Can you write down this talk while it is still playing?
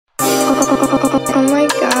Oh my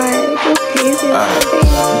god, go crazy.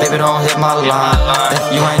 Baby, don't hit my line if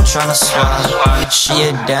you ain't tryna swipe. She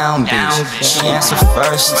a down bitch, she answer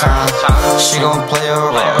first time. She gon' play a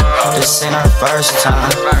role, this ain't her first time.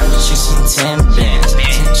 She see 10 bands,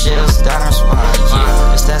 10 chills down her spine.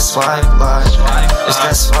 Yeah, it's that SwipeLyfe, it's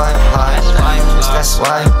that SwipeLyfe, it's that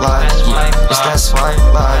SwipeLyfe, yeah, it's that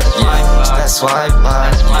SwipeLyfe, yeah, it's that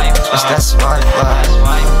SwipeLyfe, it's that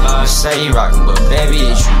SwipeLyfe. You say you rockin', but baby,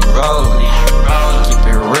 is you rollin'?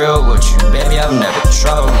 Keep it real with you, baby, I'm never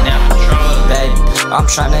trolling. Baby, I'm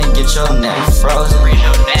tryna get your neck frozen.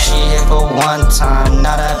 She hit for one time,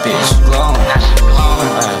 now that bitch glowin'.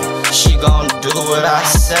 She gon' do what I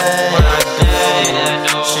say.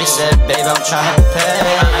 She said, baby, I'm tryna pay.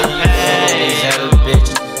 These other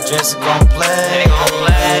bitches just gon' play.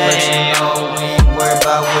 But you know we ain't worried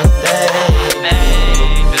about what they.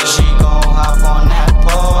 She gon' hop on that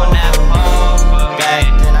pole. Back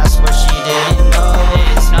then I swear she didn't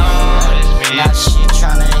notice me. Now she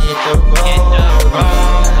tryna hit the road.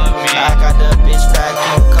 I got the bitch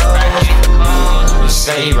crackin' cold. You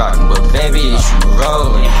say you rockin', but baby, is you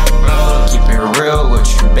rollin'? Keep it real with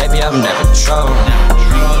you, baby, I'm never trolling.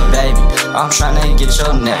 Baby, I'm tryna get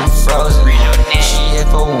your neck frozen. She hit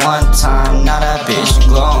for one time, now that bitch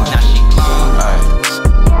glowin'.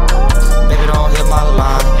 Baby, don't hit my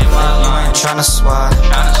line, you ain't tryna swipe.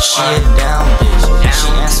 She a down bitch, she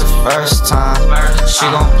answer first time. She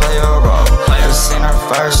gon' play a role, this ain't her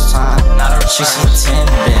first time. She see 10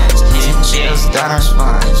 bands, 10 chills down her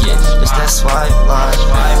spine. Yeah, it's that SwipeLyfe,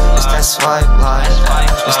 it's that SwipeLyfe,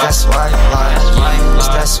 it's that SwipeLyfe, yeah, it's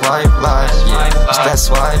that SwipeLyfe, yeah, it's that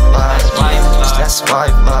SwipeLyfe, yeah, it's that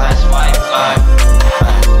SwipeLyfe.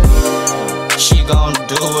 She gon'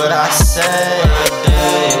 do what I say.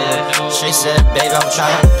 She said, baby, I'm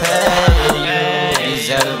tryna pay.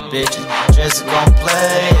 These other bitches just gon'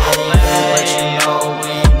 play. But you know we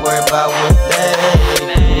ain't worried about what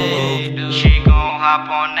they do. She gon' hop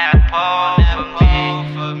on that pole for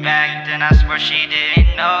me. Back then I swear she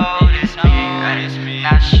didn't notice me.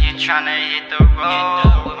 Now she tryna hit the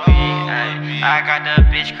road with me. I got the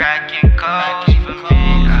bitch crackin' cold for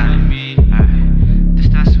me. This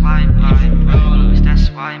that SwipeLyfe, this that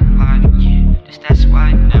SwipeLyfe, yeah, this that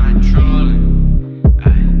SwipeLyfe,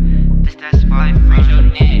 this that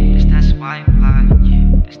SwipeLyfe, this that SwipeLyfe, yeah,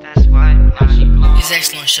 this that SwipeLyfe. It's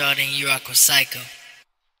excellent, shawty, and you rock with Psycho.